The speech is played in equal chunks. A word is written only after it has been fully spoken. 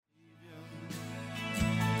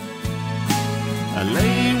I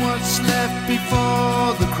lay what's left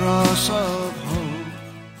before the cross of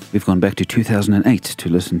hope. We've gone back to 2008 to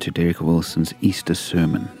listen to Derek Wilson's Easter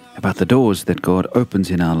sermon about the doors that God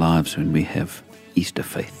opens in our lives when we have Easter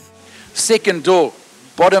faith. Second door,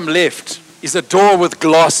 bottom left, is a door with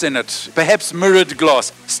glass in it, perhaps mirrored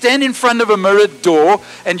glass. Stand in front of a mirrored door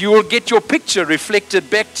and you will get your picture reflected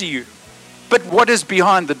back to you. But what is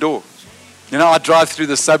behind the door? You know, I drive through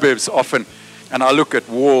the suburbs often and I look at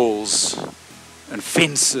walls and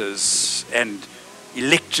fences and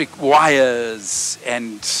electric wires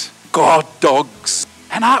and guard dogs.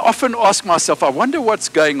 And I often ask myself, I wonder what's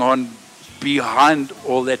going on behind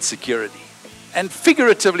all that security. And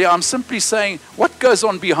figuratively, I'm simply saying, what goes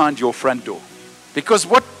on behind your front door? Because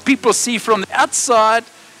what people see from the outside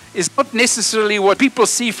is not necessarily what people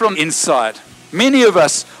see from inside. Many of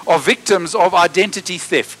us are victims of identity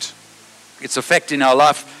theft. It's a fact in our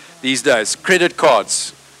life these days. Credit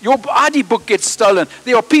cards. Your ID book gets stolen.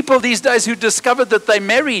 There are people these days who discovered that they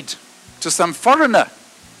married to some foreigner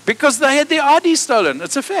because they had their ID stolen.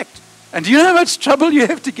 It's a fact. And do you know how much trouble you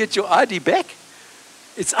have to get your ID back?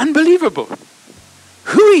 It's unbelievable.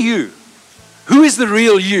 Who are you? Who is the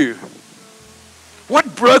real you?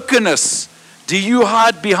 What brokenness do you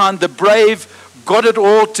hide behind the brave, got it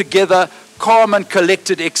all together, calm and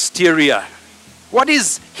collected exterior? What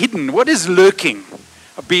is hidden? What is lurking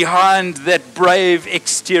behind that brave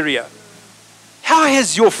exterior? How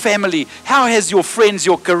has your family, how has your friends,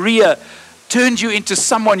 your career turned you into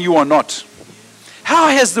someone you are not? How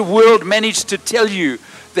has the world managed to tell you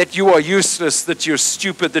that you are useless, that you're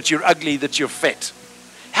stupid, that you're ugly, that you're fat?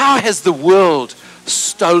 How has the world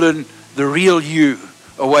stolen the real you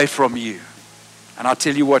away from you? And I'll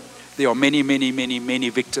tell you what, there are many, many, many, many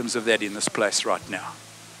victims of that in this place right now.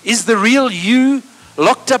 Is the real you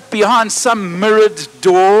locked up behind some mirrored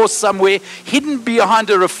door somewhere, hidden behind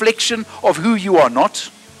a reflection of who you are not?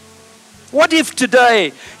 What if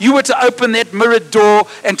today you were to open that mirrored door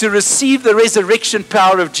and to receive the resurrection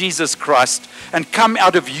power of Jesus Christ and come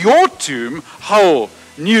out of your tomb whole,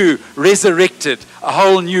 new, resurrected, a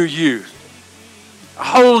whole new you, a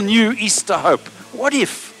whole new Easter hope? What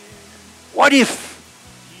if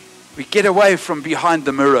we get away from behind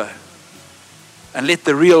the mirror and let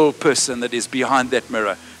the real person that is behind that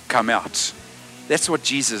mirror come out? That's what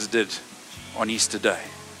Jesus did on Easter Day.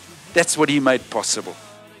 That's what he made possible.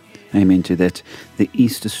 Amen to that. The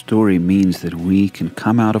Easter story means that we can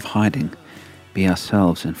come out of hiding, be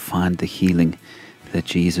ourselves, and find the healing that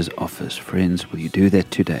Jesus offers. Friends, will you do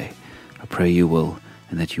that today? I pray you will,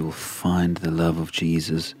 and that you will find the love of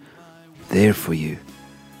Jesus there for you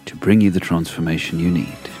to bring you the transformation you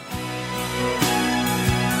need.